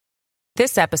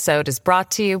This episode is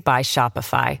brought to you by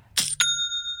Shopify.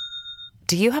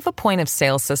 Do you have a point of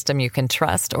sale system you can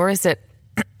trust, or is it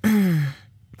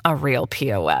a real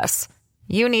POS?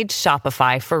 You need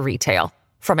Shopify for retail.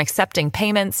 From accepting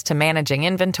payments to managing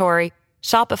inventory,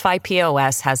 Shopify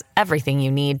POS has everything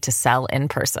you need to sell in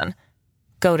person.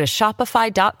 Go to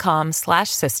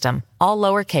shopify.com/system, all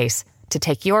lowercase, to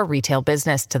take your retail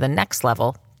business to the next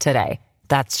level today.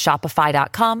 That's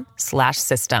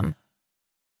shopify.com/system.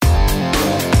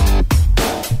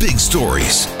 Big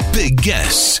stories, big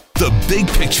guests, the big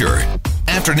picture.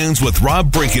 Afternoons with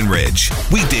Rob Breckenridge.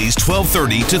 Weekdays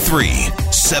 12:30 to 3,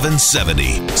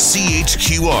 770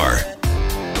 CHQR.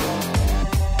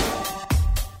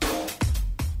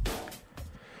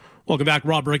 Welcome back.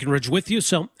 Rob Breckenridge with you.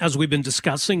 So, as we've been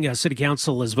discussing, City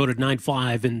Council has voted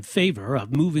 9-5 in favor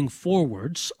of moving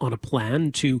forwards on a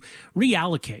plan to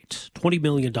reallocate $20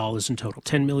 million in total,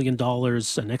 $10 million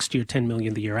next year, $10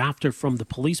 million the year after from the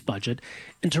police budget,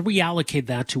 and to reallocate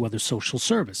that to other social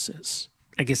services.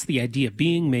 I guess the idea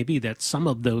being maybe that some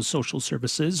of those social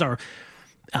services are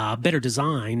better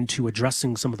designed to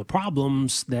addressing some of the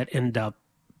problems that end up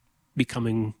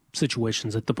becoming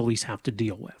situations that the police have to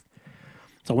deal with.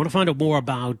 So I want to find out more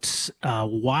about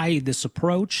why this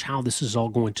approach, how this is all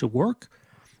going to work.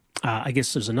 I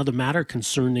guess there's another matter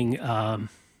concerning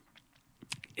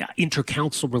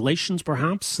inter-council relations,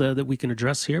 perhaps, that we can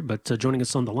address here. But joining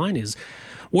us on the line is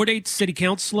Ward 8 City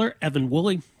Councillor Evan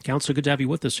Woolley. Councillor, good to have you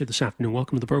with us here this afternoon.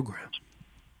 Welcome to the program.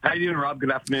 How you doing, Rob?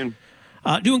 Good afternoon.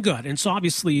 Doing good. And so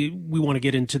obviously we want to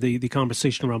get into the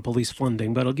conversation around police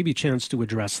funding, but I'll give you a chance to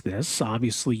address this.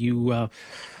 Obviously you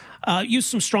used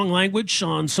some strong language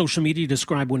on social media to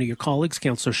describe one of your colleagues,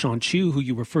 Councillor Sean Chu, who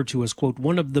you referred to as, quote,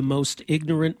 one of the most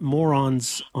ignorant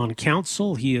morons on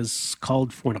council. He has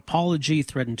called for an apology,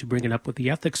 threatened to bring it up with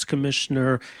the ethics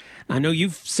commissioner. I know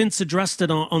you've since addressed it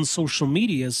on social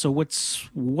media, so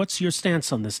what's your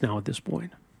stance on this now at this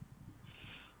point?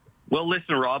 Well,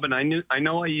 listen, Robin, I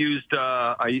know I used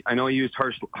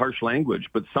harsh language,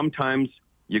 but sometimes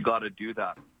you got to do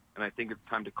that, and I think it's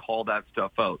time to call that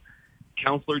stuff out.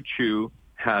 Councillor Chu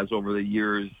has, over the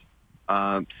years,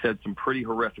 said some pretty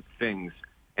horrific things.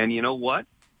 And you know what?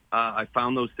 I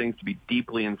found those things to be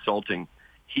deeply insulting.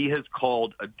 He has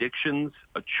called addictions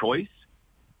a choice.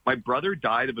 My brother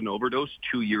died of an overdose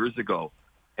 2 years ago.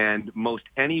 And most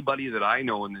anybody that I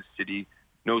know in this city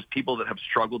knows people that have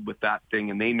struggled with that thing,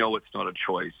 and they know it's not a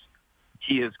choice.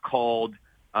 He has called,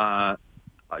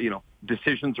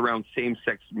 decisions around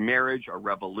same-sex marriage a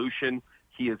revolution.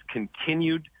 He has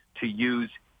continued to use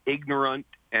ignorant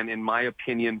and, in my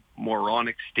opinion,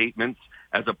 moronic statements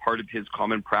as a part of his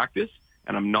common practice,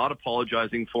 and I'm not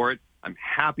apologizing for it. I'm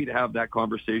happy to have that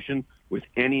conversation with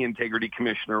any integrity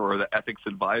commissioner or the ethics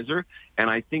advisor, and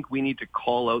I think we need to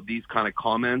call out these kind of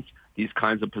comments, these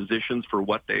kinds of positions for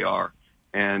what they are,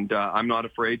 and I'm not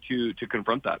afraid to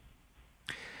confront that.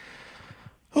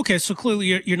 Okay, so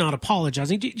clearly you're not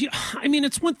apologizing. I mean,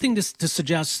 it's one thing to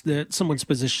suggest that someone's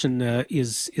position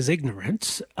is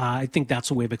ignorant. I think that's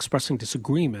a way of expressing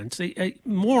disagreement.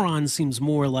 Moron seems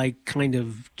more like kind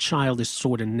of childish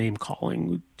sort of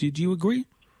name-calling. Do you agree?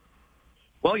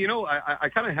 Well, I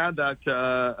kind of had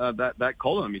that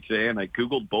call on me today, and I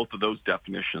Googled both of those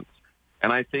definitions.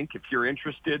 And I think if you're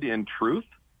interested in truth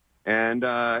and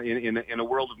in a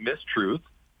world of mistruth,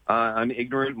 an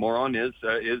ignorant moron is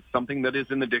something that is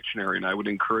in the dictionary, and I would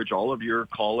encourage all of your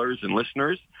callers and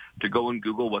listeners to go and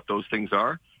Google what those things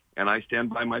are, and I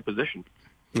stand by my position.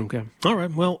 Okay. All right.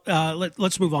 Well,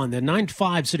 let's move on then.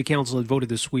 9-5 City Council had voted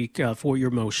this week for your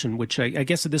motion, which I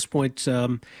guess at this point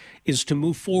is to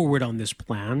move forward on this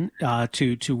plan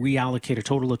to reallocate a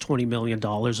total of $20 million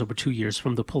over 2 years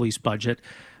from the police budget.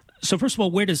 So first of all,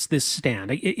 where does this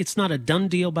stand? It's not a done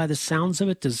deal by the sounds of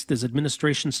it. Does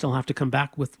administration still have to come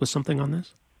back with something on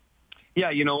this?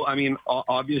 Yeah,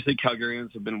 obviously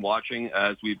Calgarians have been watching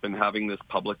as we've been having this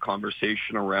public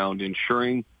conversation around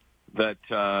ensuring that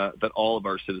all of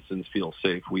our citizens feel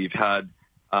safe. We've had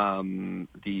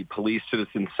the police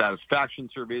citizen satisfaction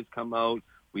surveys come out.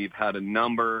 We've had a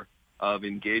number of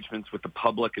engagements with the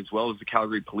public as well as the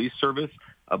Calgary Police Service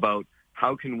about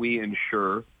how can we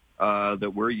ensure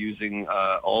that we're using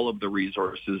all of the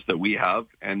resources that we have,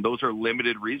 and those are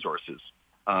limited resources.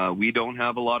 We don't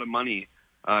have a lot of money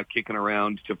kicking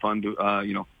around to fund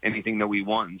anything that we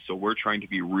want. So we're trying to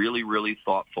be really, really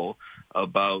thoughtful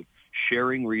about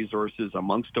sharing resources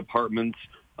amongst departments,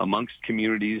 amongst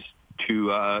communities to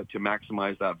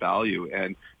maximize that value.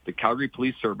 And the Calgary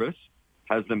Police Service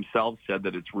has themselves said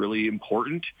that it's really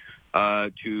important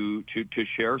to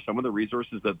share some of the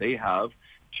resources that they have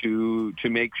to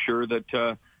make sure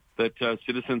that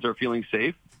citizens are feeling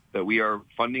safe that we are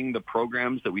funding the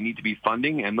programs that we need to be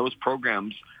funding, and those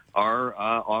programs are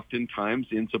oftentimes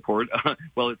in support,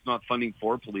 well, it's not funding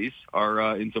for police,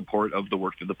 are in support of the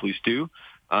work that the police do,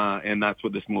 and that's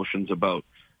what this motion's about.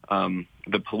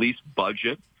 The police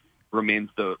budget remains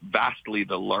vastly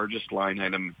the largest line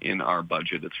item in our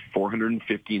budget. It's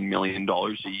 $415 million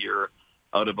a year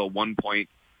out of a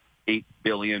 $1.8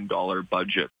 billion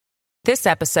budget. This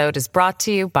episode is brought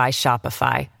to you by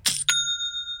Shopify.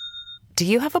 Do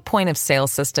you have a point of sale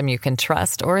system you can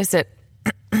trust, or is it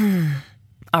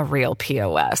a real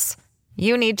POS?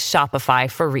 You need Shopify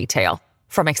for retail.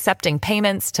 From accepting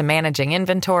payments to managing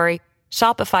inventory,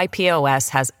 Shopify POS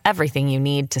has everything you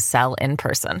need to sell in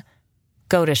person.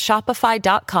 Go to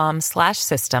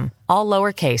shopify.com/system, all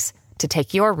lowercase, to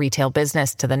take your retail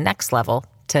business to the next level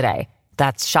today.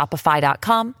 That's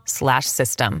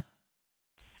shopify.com/system.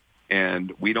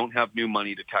 And we don't have new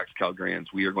money to tax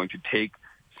Calgarians. We are going to take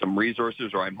some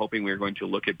resources, or I'm hoping we are going to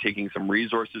look at taking some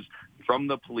resources from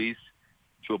the police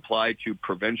to apply to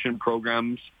prevention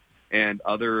programs and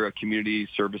other community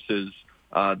services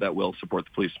that will support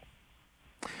the police.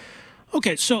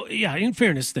 Okay, so yeah, in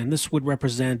fairness then, this would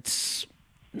represent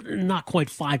not quite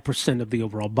 5% of the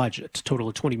overall budget, a total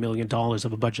of $20 million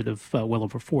of a budget of well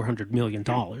over $400 million.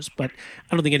 But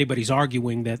I don't think anybody's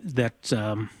arguing that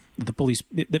the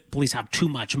police have too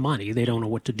much money. They don't know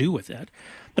what to do with it.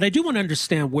 But I do want to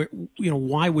understand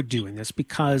why we're doing this,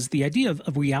 because the idea of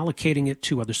reallocating it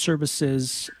to other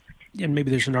services, and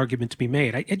maybe there's an argument to be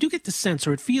made. I do get the sense,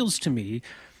 or it feels to me,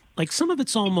 like some of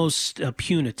it's almost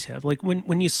punitive. Like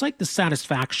when you cite the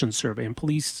satisfaction survey and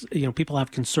police, people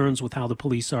have concerns with how the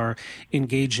police are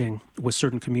engaging with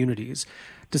certain communities.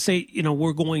 To say,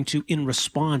 we're going to, in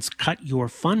response, cut your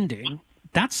funding,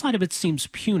 that side of it seems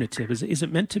punitive. Is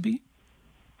it meant to be?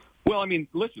 Well, I mean,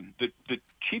 listen, the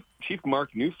Chief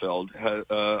Mark Neufeld,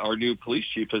 our new police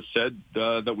chief, has said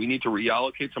that we need to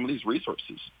reallocate some of these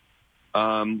resources.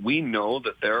 We know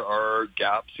that there are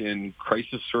gaps in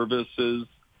crisis services,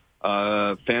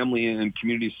 family and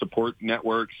community support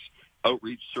networks,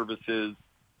 outreach services,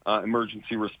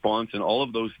 emergency response, and all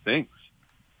of those things.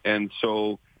 And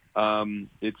so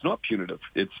it's not punitive.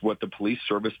 It's what the police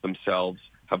service themselves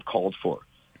have called for.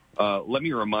 Let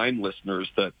me remind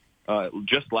listeners that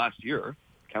just last year,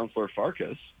 Councillor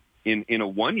Farkas, in a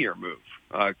one-year move,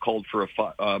 called for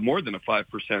more than a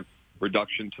 5%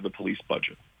 reduction to the police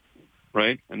budget,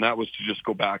 right? And that was to just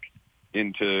go back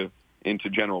into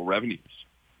general revenues.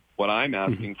 What I'm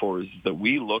asking for is that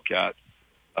we look at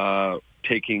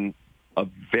taking a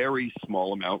very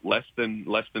small amount, less than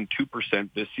 2%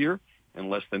 this year and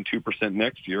less than 2%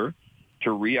 next year, to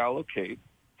reallocate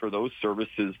for those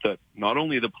services that not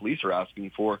only the police are asking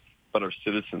for, but our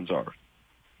citizens are.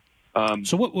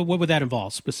 So what would that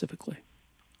involve specifically?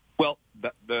 Well,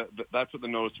 that's what the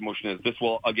notice of motion is. This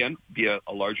will, again, be a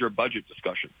larger budget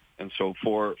discussion. And so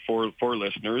for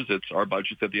listeners, it's our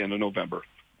budget's at the end of November.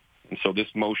 And so this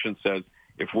motion says,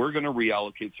 if we're going to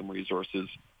reallocate some resources,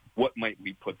 what might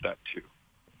we put that to?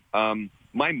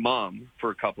 My mom,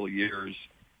 for a couple of years,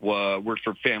 worked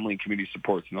for family and community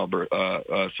supports in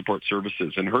Alberta, support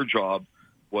services, and her job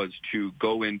was to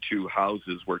go into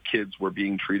houses where kids were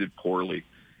being treated poorly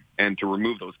and to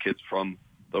remove those kids from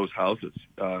those houses.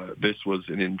 This was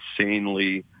an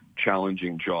insanely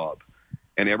challenging job.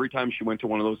 And every time she went to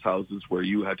one of those houses where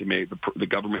you had to make the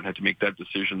government had to make that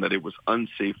decision that it was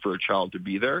unsafe for a child to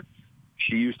be there,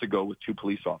 she used to go with 2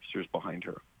 police officers behind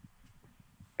her.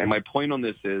 And my point on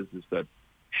this is that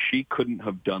she couldn't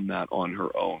have done that on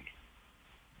her own,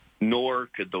 nor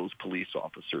could those police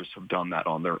officers have done that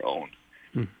on their own.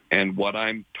 And what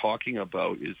I'm talking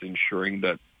about is ensuring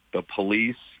that the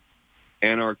police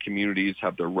and our communities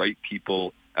have the right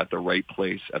people at the right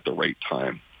place at the right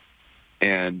time.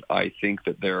 And I think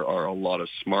that there are a lot of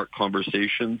smart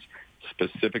conversations,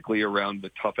 specifically around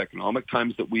the tough economic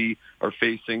times that we are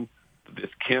facing. This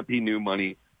can't be new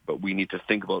money, but we need to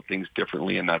think about things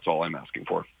differently, and that's all I'm asking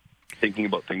for, thinking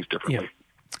about things differently. Yeah.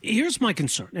 Here's my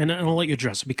concern, and I'll let you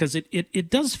address it, because it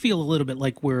does feel a little bit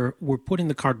like we're putting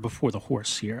the cart before the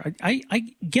horse here.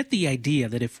 I get the idea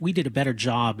that if we did a better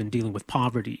job in dealing with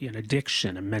poverty and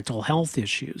addiction and mental health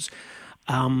issues,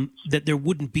 that there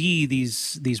wouldn't be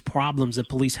these problems that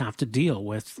police have to deal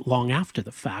with long after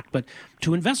the fact. But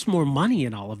to invest more money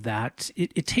in all of that,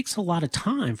 it takes a lot of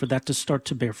time for that to start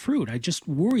to bear fruit. I just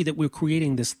worry that we're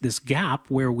creating this gap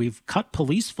where we've cut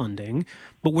police funding,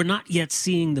 but we're not yet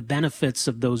seeing the benefits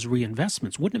of those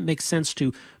reinvestments. Wouldn't it make sense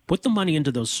to put the money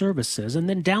into those services, and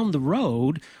then down the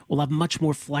road, we'll have much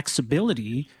more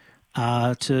flexibility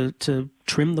to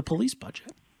trim the police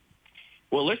budget?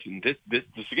 Well, listen, this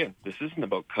again, this isn't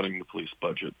about cutting the police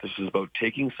budget. This is about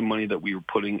taking some money that we were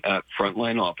putting at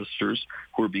frontline officers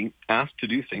who are being asked to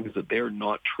do things that they are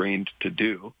not trained to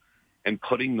do, and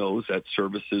putting those at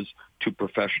services to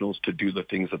professionals to do the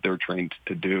things that they're trained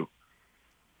to do.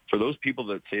 For those people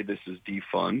that say this is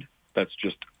defund, that's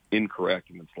just incorrect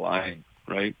and it's lying,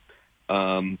 right?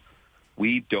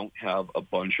 We don't have a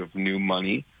bunch of new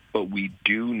money, but we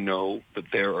do know that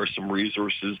there are some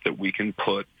resources that we can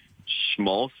put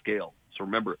small scale. So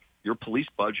remember, your police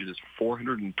budget is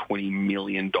 $420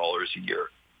 million a year.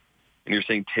 And you're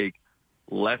saying take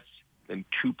less than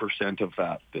 2% of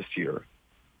that this year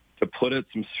to put at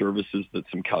some services that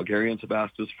some Calgarians have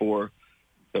asked us for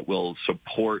that will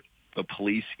support the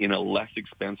police in a less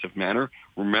expensive manner.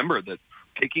 Remember that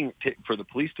for the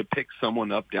police to pick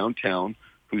someone up downtown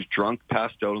who's drunk,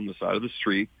 passed out on the side of the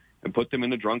street, and put them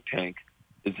in a drunk tank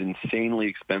is insanely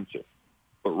expensive.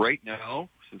 But right now,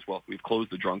 since we've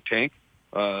closed the drunk tank,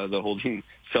 the holding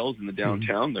cells in the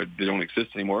downtown, they don't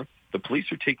exist anymore. The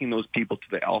police are taking those people to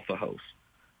the Alpha House,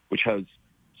 which has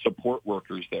support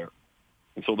workers there.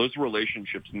 And so those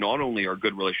relationships not only are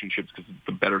good relationships because it's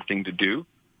the better thing to do,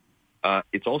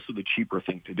 it's also the cheaper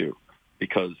thing to do,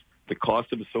 because the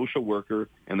cost of a social worker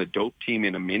and the dope team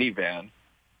in a minivan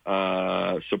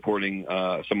supporting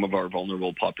some of our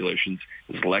vulnerable populations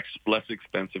is less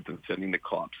expensive than sending the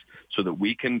cops, so that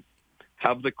we can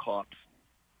have the cops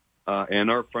and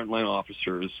our frontline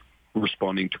officers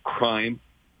responding to crime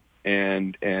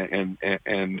and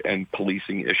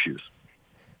policing issues.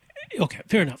 Okay,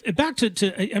 fair enough. Back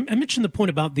to I mentioned the point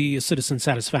about the citizen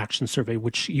satisfaction survey,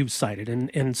 which you cited,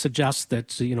 and suggests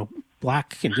that,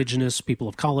 Black, Indigenous, people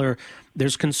of color,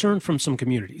 there's concern from some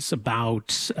communities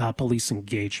about police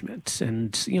engagement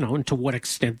and to what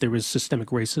extent there is systemic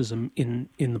racism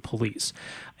in the police.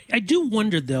 I do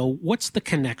wonder, though, what's the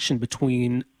connection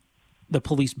between the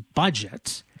police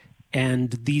budget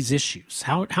and these issues?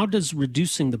 How does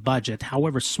reducing the budget,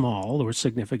 however small or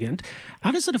significant,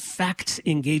 how does it affect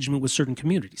engagement with certain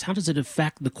communities? How does it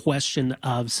affect the question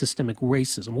of systemic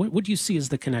racism? What do you see as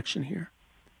the connection here?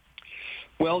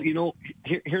 Well,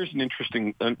 here's an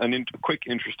quick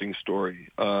interesting story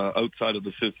outside of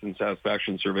the citizen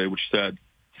satisfaction survey, which said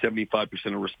 75%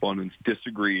 of respondents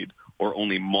disagreed or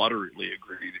only moderately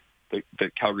agreed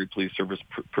that Calgary Police Service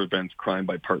prevents crime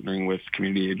by partnering with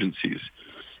community agencies.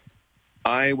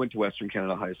 I went to Western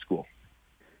Canada High School.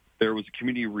 There was a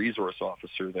community resource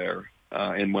officer there,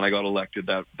 and when I got elected,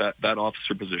 that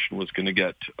officer position was going to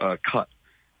get cut.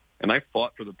 And I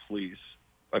fought for the police.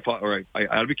 I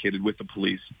advocated with the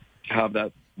police to have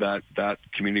that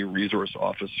community resource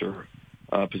officer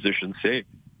position saved,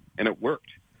 and it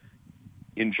worked.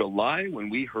 In July, when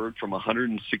we heard from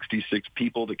 166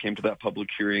 people that came to that public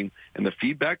hearing, and the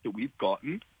feedback that we've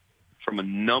gotten from a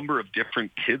number of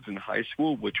different kids in high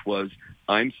school, which was,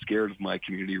 I'm scared of my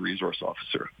community resource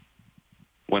officer.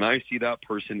 When I see that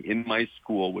person in my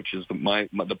school, which is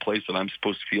the place that I'm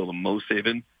supposed to feel the most safe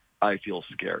in, I feel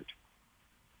scared.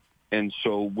 And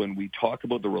so when we talk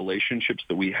about the relationships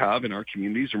that we have in our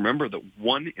communities, remember that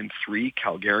 1 in 3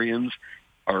 Calgarians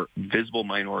are visible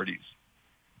minorities.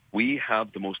 We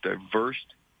have the most diverse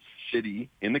city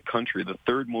in the country, the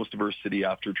third most diverse city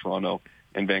after Toronto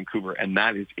and Vancouver, and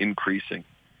that is increasing.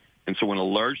 And so when a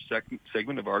large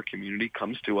segment of our community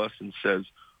comes to us and says,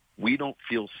 we don't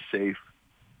feel safe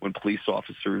when police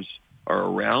officers are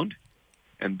around,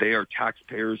 and they are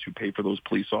taxpayers who pay for those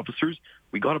police officers,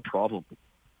 we got a problem.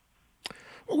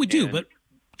 Well, we do, but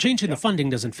changing the funding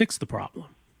doesn't fix the problem.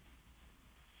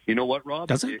 You know what, Rob?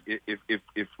 Does it?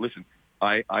 If listen,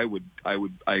 I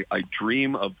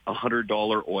dream of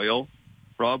 $100 oil,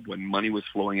 Rob, when money was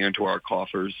flowing into our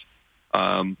coffers.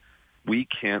 We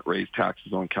can't raise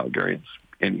taxes on Calgarians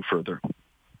any further.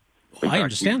 Well, I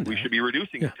understand that. We should be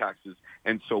reducing the taxes.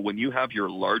 And so when you have your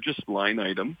largest line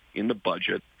item in the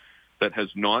budget that has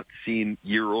not seen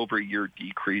year-over-year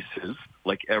decreases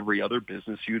like every other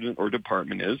business unit or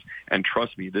department is, and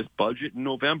trust me, this budget in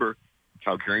November,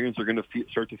 Calgarians are going to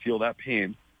start to feel that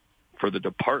pain. For the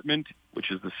department,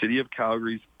 which is the City of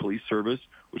Calgary's police service,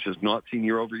 which has not seen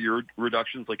year-over-year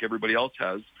reductions like everybody else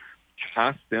has,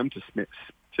 ask them to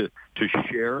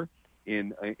share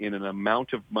in an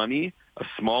amount of money, a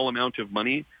small amount of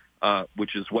money,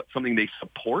 which is something they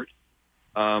support.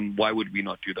 Why would we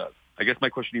not do that? I guess my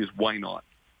question is, why not?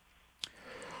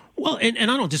 Well, and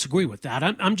I don't disagree with that.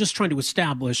 I'm just trying to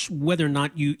establish whether or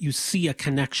not you see a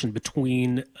connection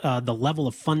between the level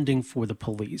of funding for the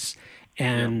police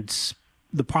and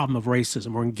the problem of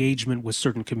racism or engagement with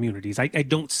certain communities. I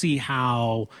don't see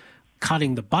how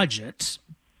cutting the budget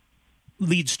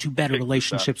leads to better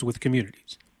relationships with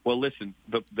communities. Well, listen,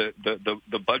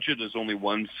 the budget is only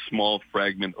one small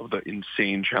fragment of the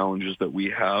insane challenges that we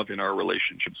have in our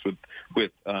relationships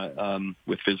with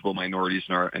visible minorities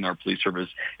in our police service,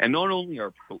 and not only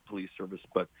our police service,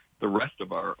 but the rest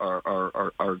of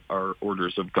our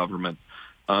orders of government.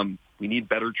 We need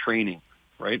better training,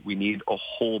 right? We need a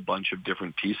whole bunch of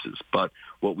different pieces. But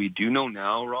what we do know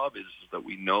now, Rob, is that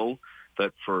we know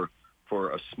that for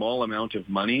a small amount of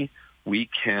money, we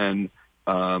can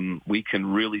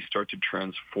really start to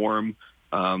transform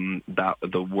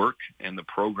the work and the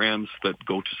programs that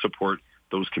go to support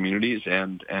those communities,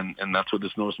 and that's what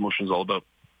this notice of motion is all about.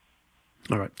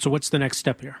 All right. So what's the next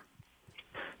step here?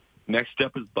 Next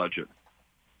step is budget.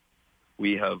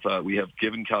 We have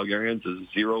given Calgarians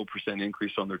a 0%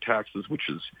 increase on their taxes, which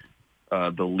is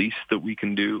the least that we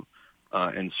can do,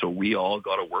 and so we all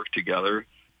got to work together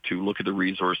to look at the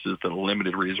resources, the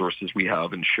limited resources we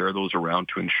have, and share those around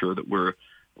to ensure that we're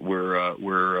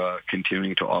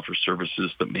continuing to offer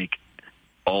services that make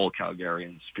all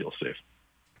Calgarians feel safe.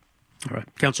 All right.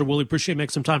 Councillor Woolley, appreciate you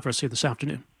making some time for us here this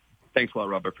afternoon. Thanks a lot,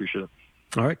 Rob. I appreciate it.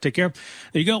 All right. Take care.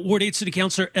 There you go. Ward 8 City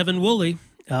Councillor Evan Woolley.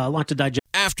 A lot to digest.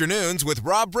 Afternoons with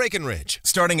Rob Breckenridge,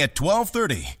 starting at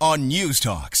 12:30 on News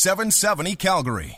Talk 770 Calgary.